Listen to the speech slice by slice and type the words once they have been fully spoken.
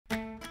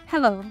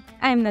Hello,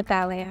 I'm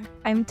Nataliia.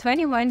 I'm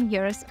 21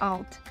 years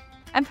old.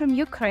 I'm from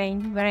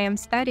Ukraine, where I am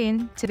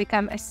studying to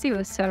become a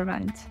civil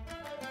servant.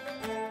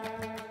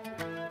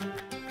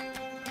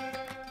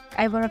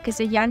 I work as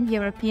a young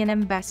European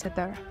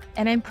ambassador,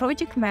 and I'm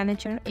project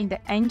manager in the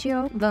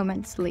NGO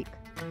Women's League.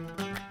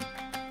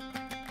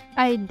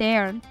 I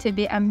dare to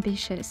be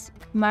ambitious.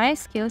 My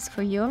skills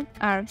for you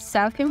are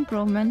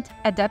self-improvement,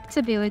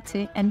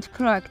 adaptability, and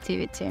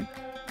proactivity.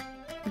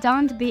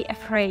 Don't be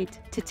afraid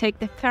to take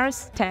the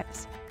first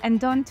steps, and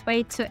don't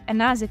wait to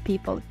another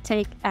people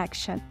take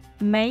action.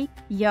 Make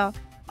your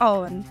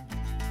own.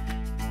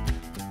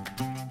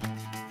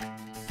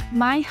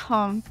 My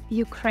home,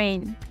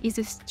 Ukraine, is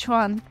a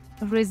strong,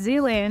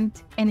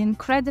 resilient, and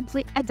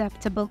incredibly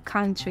adaptable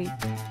country.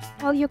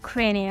 All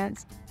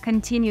Ukrainians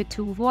continue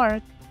to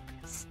work,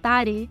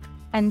 study,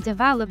 and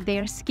develop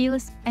their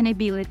skills and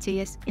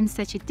abilities in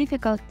such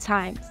difficult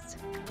times.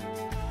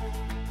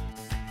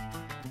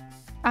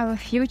 Our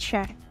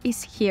future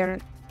is here.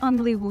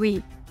 Only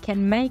we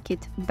can make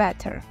it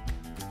better.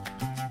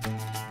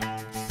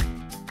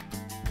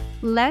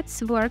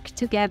 Let's work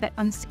together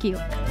on skill.